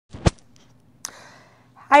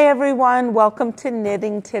Hi everyone, welcome to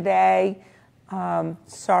knitting today.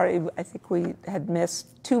 Sorry, I think we had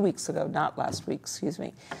missed 2 weeks ago, not last week, excuse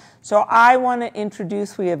me. So I want to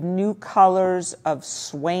introduce, we have new colors of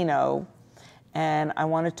Sueno, and I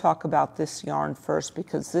want to talk about this yarn first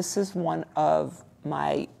because this is one of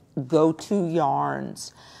my go-to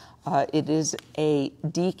yarns. It is a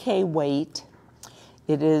DK weight.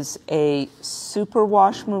 It is a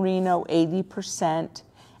superwash merino 80%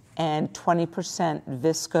 and 20%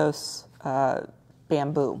 viscose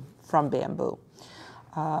bamboo, from bamboo.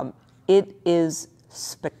 It is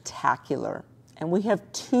spectacular. And we have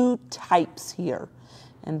two types here.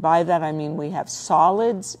 And by that I mean we have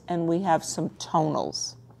solids and we have some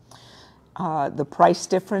tonals. The price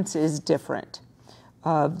difference is different.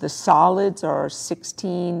 The solids are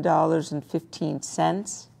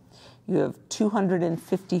 $16.15. You have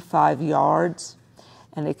 255 yards.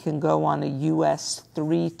 And it can go on a US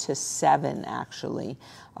 3 to 7 actually,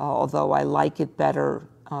 although I like it better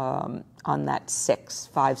on that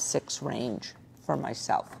 5-6 range for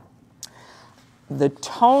myself. The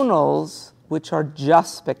tonals, which are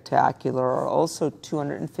just spectacular, are also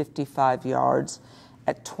 255 yards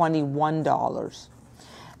at $21.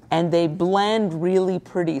 And they blend really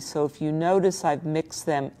pretty, so if you notice I've mixed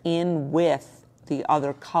them in with the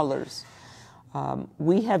other colors.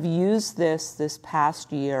 We have used this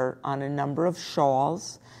past year on a number of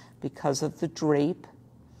shawls because of the drape,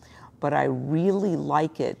 but I really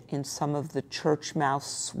like it in some of the church mouse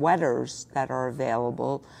sweaters that are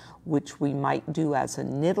available, which we might do as a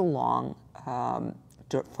knit-along.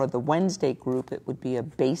 For the Wednesday group, it would be a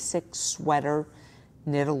basic sweater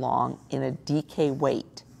knit-along in a DK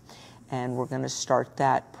weight. And we're going to start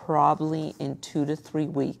that probably in 2 to 3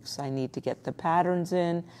 weeks. I need to get the patterns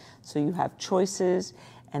in so you have choices,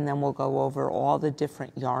 and then we'll go over all the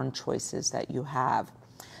different yarn choices that you have.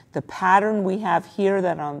 The pattern we have here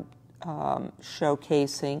that I'm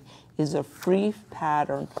showcasing is a free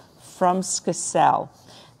pattern from Skacel.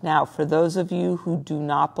 Now, for those of you who do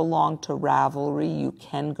not belong to Ravelry, you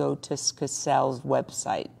can go to Skacel's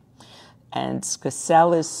website. And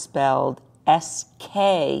Skacel is spelled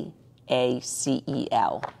S-K-A-C-E-L.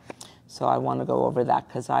 So I want to go over that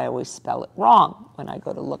because I always spell it wrong when I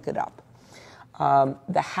go to look it up.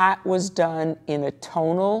 The hat was done in a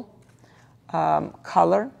tonal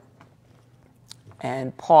color,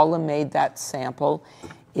 and Paula made that sample.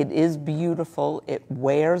 It is beautiful. It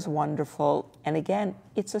wears wonderful. And again,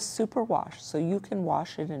 it's a superwash, so you can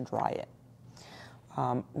wash it and dry it.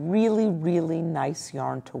 Really, really nice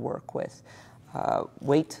yarn to work with.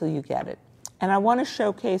 Wait till you get it. And I want to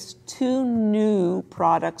showcase 2 new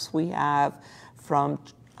products we have from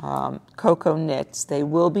Coco Knits. They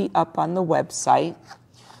will be up on the website.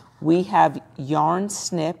 We have yarn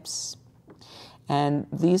snips, and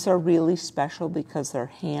these are really special because they're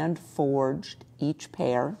hand forged, each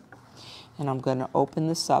pair. And I'm going to open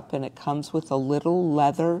this up, and it comes with a little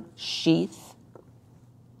leather sheath.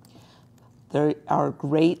 There are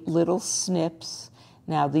great little snips.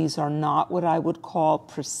 Now, these are not what I would call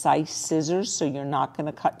precise scissors, so you're not going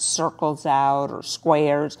to cut circles out or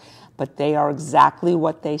squares, but they are exactly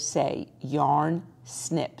what they say, yarn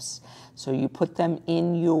snips. So you put them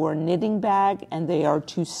in your knitting bag, and they are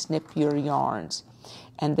to snip your yarns.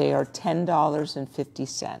 And they are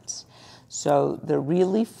 $10.50. So they're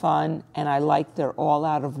really fun, and I like they're all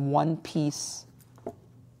out of one piece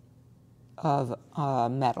of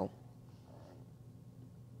metal.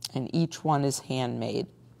 And each one is handmade.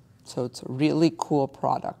 So it's a really cool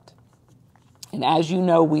product. And as you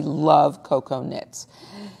know, we love Coco Knits.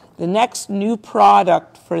 The next new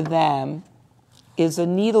product for them is a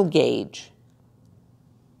needle gauge.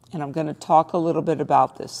 And I'm going to talk a little bit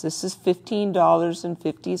about this. This is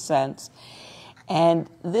 $15.50. And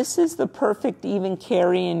this is the perfect even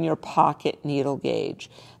carry in your pocket needle gauge.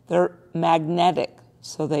 They're magnetic,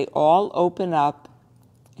 so they all open up.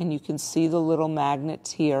 And you can see the little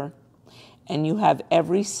magnets here. And you have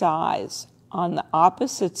every size. On the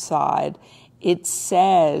opposite side, it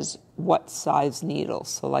says what size needle.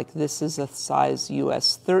 So like this is a size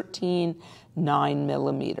US 13, 9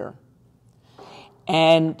 millimeter.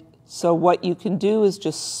 And so what you can do is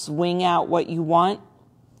just swing out what you want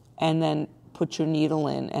and then put your needle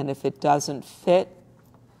in. And if it doesn't fit,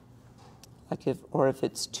 or if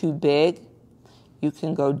it's too big, you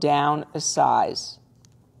can go down a size.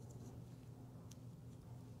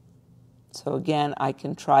 So again, I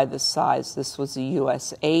can try the size. This was a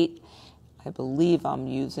US 8. I believe I'm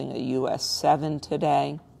using a US 7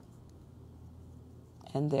 today.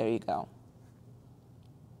 And there you go.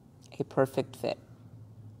 A perfect fit.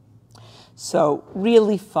 So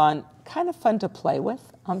really fun, kind of fun to play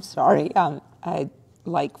with. I'm sorry, I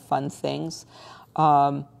like fun things.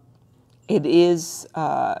 It is,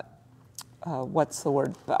 what's the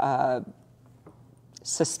word,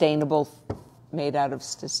 sustainable, made out of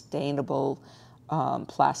sustainable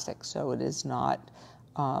plastic, so it is not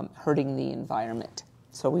hurting the environment.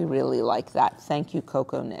 So we really like that. Thank you,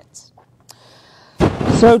 Coco Knits.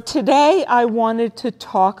 So today I wanted to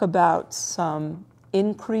talk about some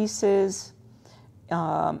increases,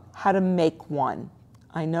 how to make one.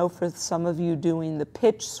 I know for some of you doing the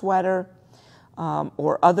pitch sweater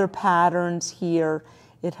or other patterns here,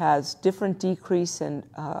 it has different decrease and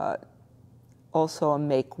also a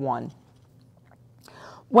make one.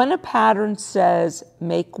 When a pattern says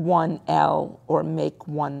make one L or make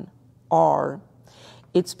one R,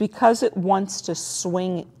 it's because it wants to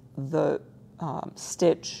swing the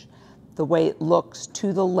stitch the way it looks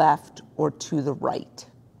to the left or to the right.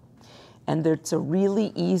 And it's a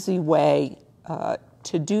really easy way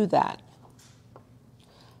to do that.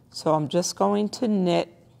 So I'm just going to knit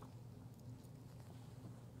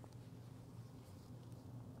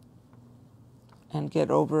and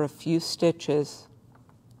get over a few stitches.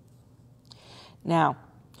 Now,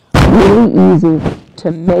 really easy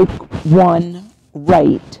to make one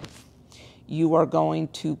right. You are going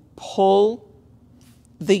to pull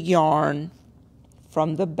the yarn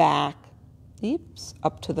from the back,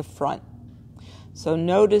 up to the front. So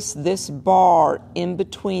notice this bar in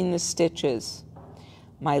between the stitches.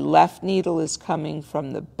 My left needle is coming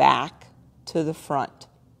from the back to the front.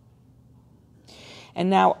 And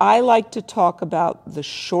now I like to talk about the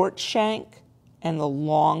short shank and the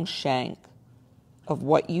long shank of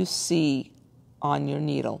what you see on your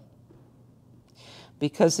needle.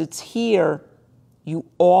 Because it's here, you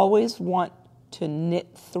always want to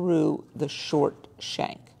knit through the short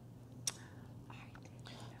shank.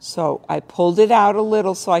 So I pulled it out a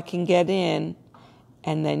little so I can get in,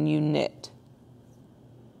 and then you knit.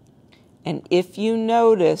 And if you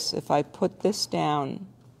notice, if I put this down,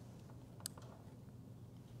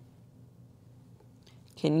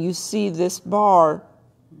 can you see this bar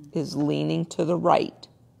is leaning to the right?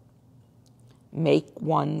 Make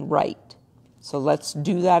one right. So let's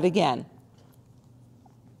do that again.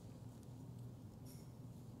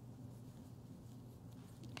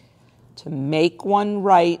 To make one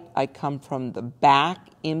right, I come from the back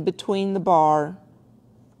in between the bar,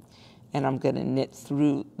 and I'm going to knit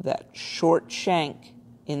through that short shank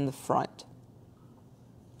in the front.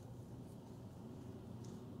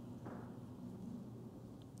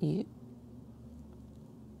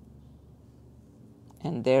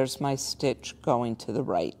 And there's my stitch going to the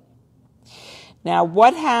right. Now,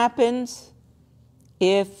 what happens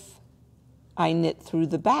if I knit through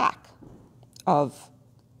the back of,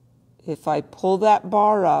 if I pull that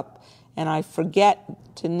bar up and I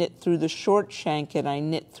forget to knit through the short shank and I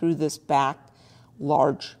knit through this back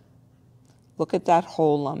large? Look at that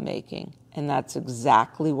hole I'm making, and that's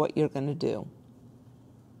exactly what you're going to do,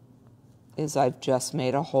 is I've just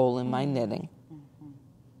made a hole in my knitting.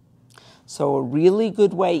 So a really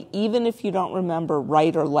good way, even if you don't remember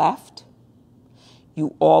right or left,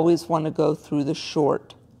 you always want to go through the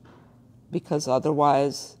short, because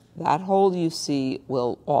otherwise that hole you see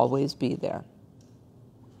will always be there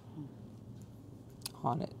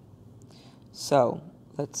on it. So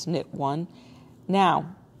let's knit one.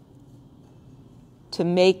 Now, to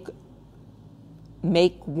make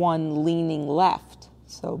one leaning left,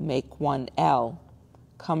 so make one L,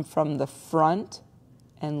 come from the front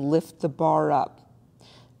and lift the bar up.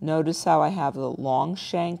 Notice how I have the long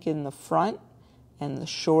shank in the front and the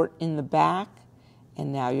short in the back,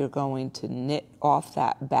 and now you're going to knit off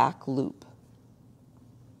that back loop.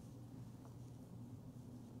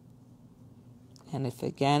 And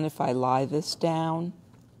if I lie this down,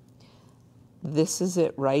 this is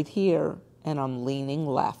it right here, and I'm leaning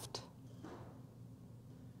left.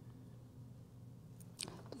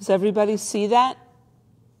 Does everybody see that?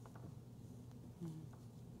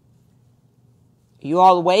 Are you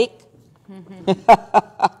all awake?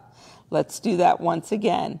 Let's do that once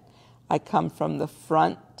again. I come from the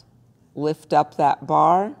front, lift up that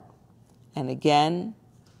bar, and again,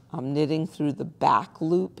 I'm knitting through the back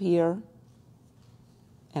loop here,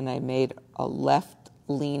 and I made a left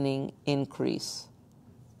leaning increase.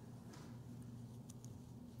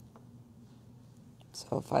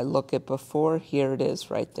 So if I look at before, here it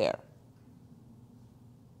is right there.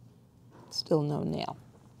 Still no nail.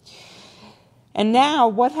 And now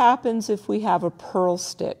what happens if we have a purl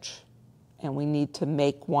stitch and we need to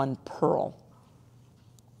make one purl?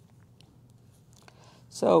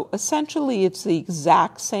 So essentially it's the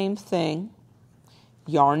exact same thing.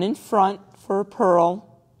 Yarn in front for a purl.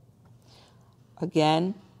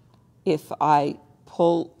 Again, if I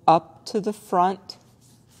pull up to the front,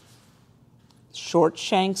 short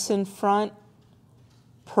shanks in front,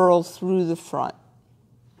 purl through the front.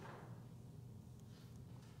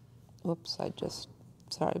 Oops,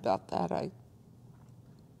 sorry about that. I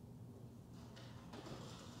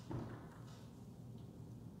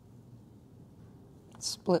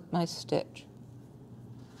split my stitch.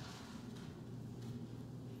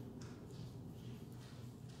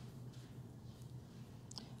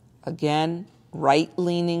 Again, right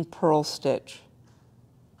leaning purl stitch.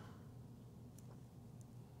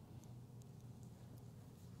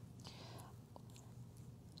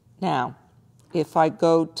 Now, if I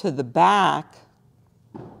go to the back,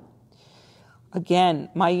 again,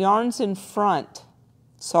 my yarn's in front,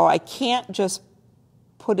 so I can't just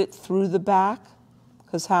put it through the back,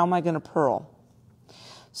 because how am I going to purl?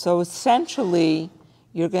 So essentially,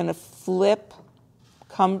 you're going to flip,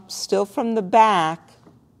 come still from the back,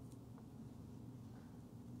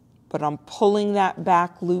 but I'm pulling that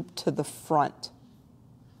back loop to the front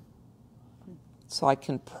so I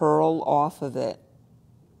can purl off of it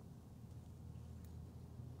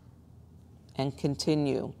and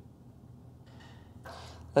continue.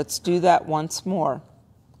 Let's do that once more,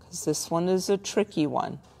 because this one is a tricky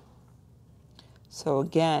one. So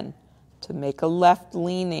again, to make a left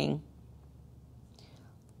leaning,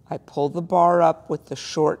 I pull the bar up with the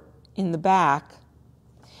short in the back,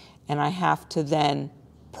 and I have to then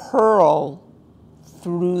purl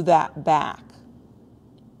through that back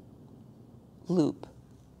loop.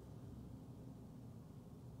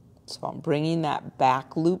 So I'm bringing that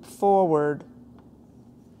back loop forward,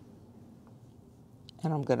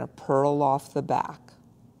 and I'm going to purl off the back.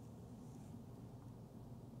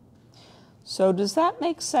 So does that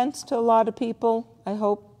make sense to a lot of people, I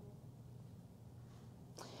hope?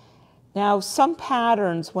 Now, some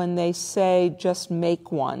patterns, when they say just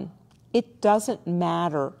make one, it doesn't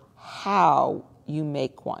matter how you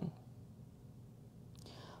make one.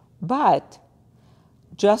 But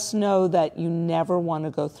just know that you never want to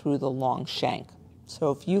go through the long shank.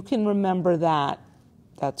 So if you can remember that,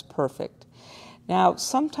 that's perfect. Now,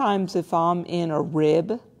 sometimes if I'm in a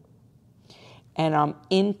rib and I'm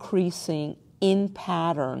increasing in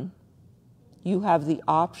pattern, you have the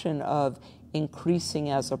option of increasing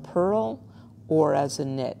as a purl or as a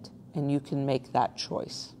knit, and you can make that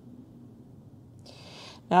choice.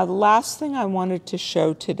 Now, the last thing I wanted to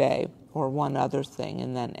show today, or one other thing,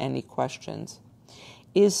 and then any questions,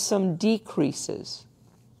 is some decreases.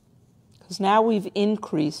 Because now we've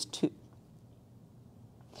increased to...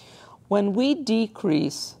 When we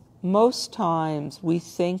decrease, most times we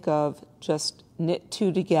think of just knit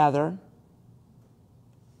two together,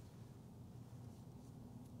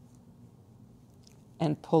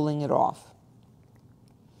 and pulling it off.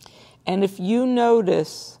 And if you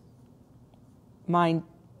notice, my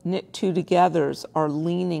knit two togethers are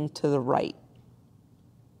leaning to the right.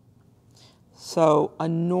 So a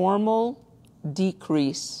normal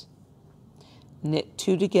decrease, knit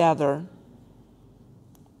two together.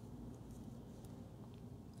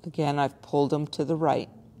 Again, I've pulled them to the right.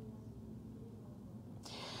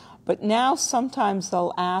 But now sometimes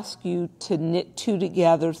they'll ask you to knit two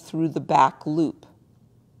together through the back loop.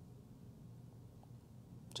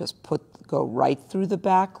 Just go right through the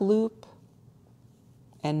back loop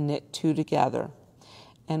and knit two together.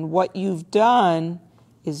 And what you've done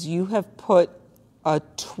is you have put a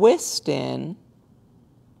twist in,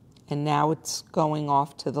 and now it's going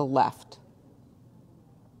off to the left.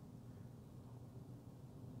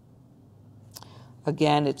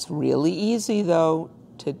 Again, it's really easy, though,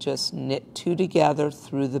 to just knit two together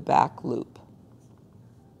through the back loop.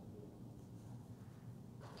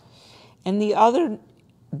 And the other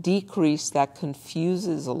decrease that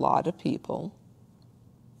confuses a lot of people,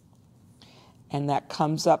 and that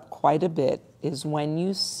comes up quite a bit, is when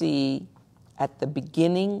you see at the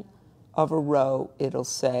beginning of a row, it'll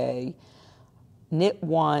say knit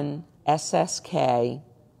 1, SSK,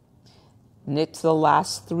 knit the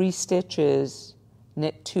last 3 stitches,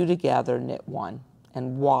 knit 2 together, knit 1.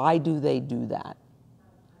 And why do they do that?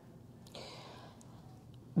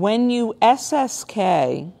 When you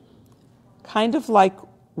SSK, kind of like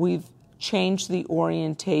we've changed the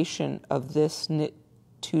orientation of this knit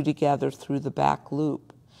 2 together through the back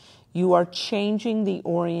loop, you are changing the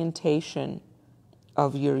orientation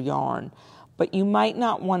of your yarn, but you might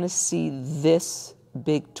not want to see this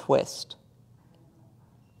big twist.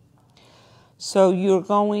 So you're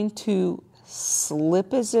going to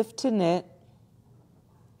slip as if to knit,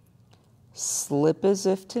 slip as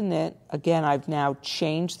if to knit. Again, I've now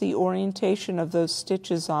changed the orientation of those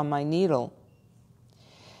stitches on my needle.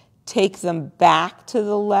 Take them back to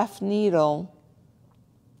the left needle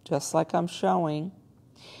just like I'm showing,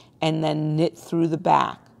 and then knit through the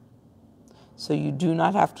back. So you do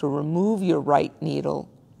not have to remove your right needle,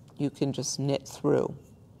 you can just knit through.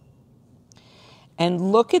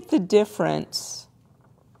 And look at the difference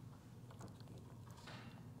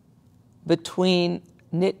between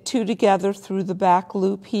knit 2 together through the back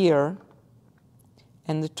loop here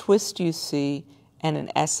and the twist you see and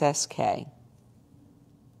an SSK.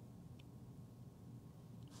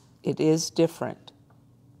 It is different.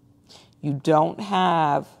 You don't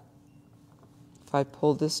have, if I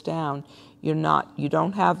pull this down, you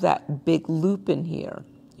don't have that big loop in here.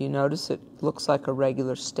 You notice it looks like a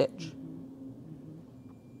regular stitch.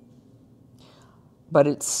 But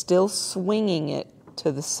it's still swinging it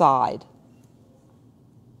to the side.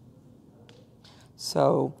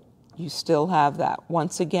 So you still have that.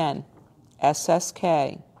 Once again,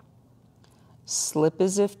 SSK, slip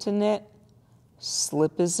as if to knit,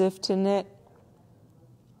 slip as if to knit,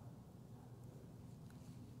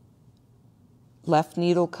 left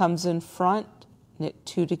needle comes in front, knit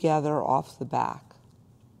 2 together off the back.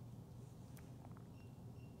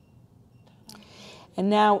 And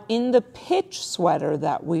now in the pitch sweater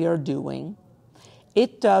that we are doing,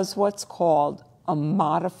 it does what's called a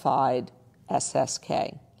modified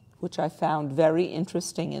SSK, which I found very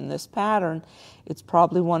interesting in this pattern. It's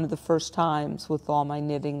probably one of the first times with all my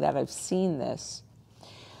knitting that I've seen this.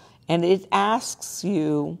 And it asks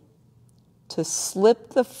you to slip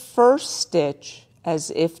the first stitch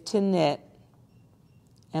as if to knit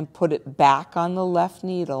and put it back on the left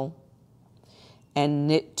needle and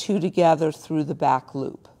knit 2 together through the back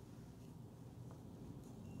loop.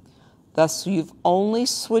 Thus, you've only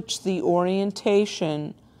switched the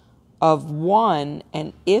orientation of one,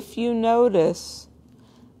 and if you notice,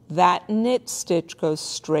 that knit stitch goes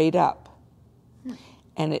straight up,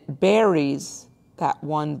 and it buries that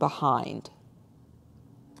one behind.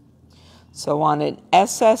 So on an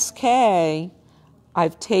SSK,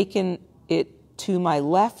 I've taken it to my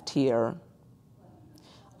left here.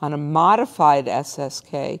 On a modified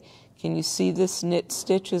SSK, can you see this knit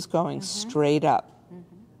stitch is going straight up?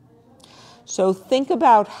 So think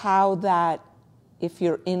about how that, if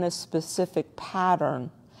you're in a specific pattern,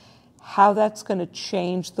 how that's going to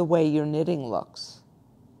change the way your knitting looks.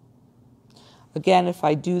 Again, if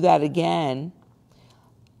I do that again,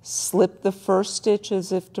 slip the first stitch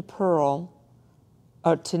as if to purl,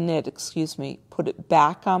 or to knit, excuse me, put it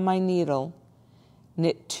back on my needle,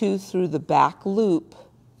 knit 2 through the back loop,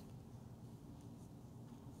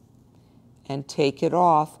 and take it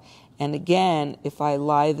off. And again, if I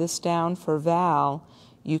lie this down for Val,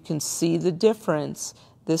 you can see the difference.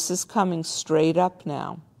 This is coming straight up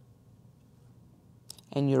now.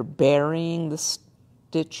 And you're burying the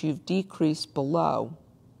stitch you've decreased below,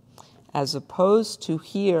 as opposed to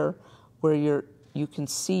here where you can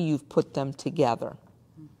see you've put them together.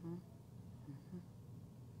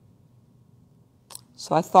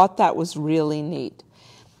 So I thought that was really neat.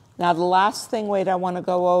 Now the last thing, wait, I want to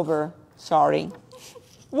go over, sorry,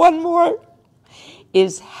 one more,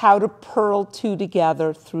 is how to purl 2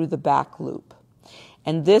 together through the back loop.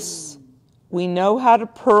 And this, we know how to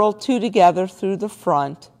purl 2 together through the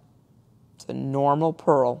front. It's a normal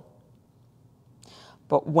purl.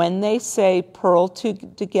 But when they say purl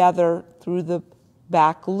 2 together through the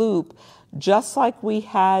back loop, just like we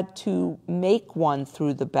had to make one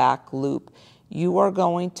through the back loop, you are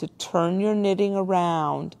going to turn your knitting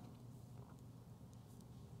around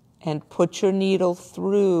and put your needle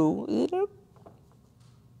through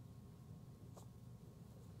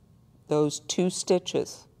those 2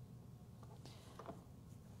 stitches.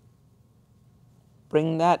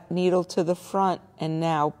 Bring that needle to the front and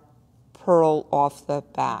now purl off the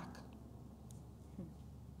back.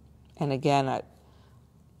 And again,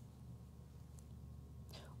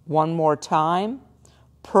 one more time,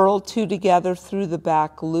 purl 2 together through the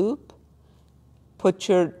back loop, put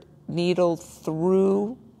your needle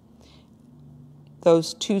through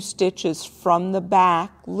those 2 stitches from the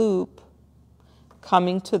back loop,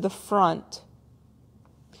 coming to the front,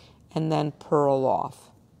 and then purl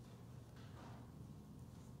off.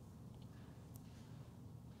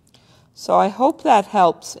 So I hope that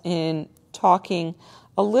helps in talking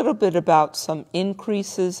a little bit about some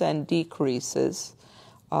increases and decreases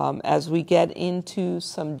as we get into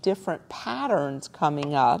some different patterns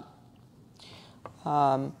coming up.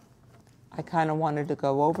 I kind of wanted to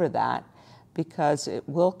go over that because it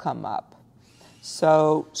will come up.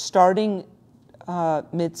 So starting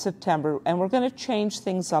mid-September, and we're going to change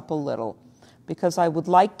things up a little because I would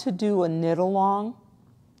like to do a knit-along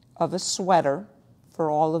of a sweater for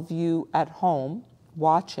all of you at home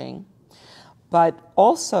watching. But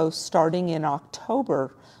also, starting in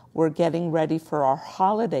October, we're getting ready for our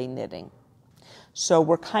holiday knitting. So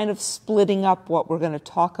we're kind of splitting up what we're going to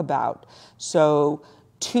talk about. So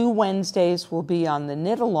 2 Wednesdays will be on the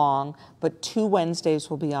knit along, but 2 Wednesdays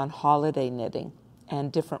will be on holiday knitting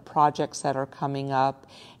and different projects that are coming up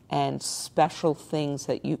and special things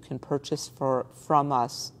that you can purchase from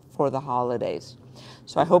us for the holidays.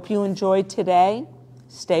 So I hope you enjoyed today.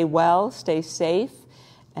 Stay well, stay safe,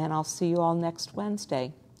 and I'll see you all next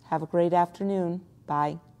Wednesday. Have a great afternoon.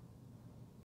 Bye.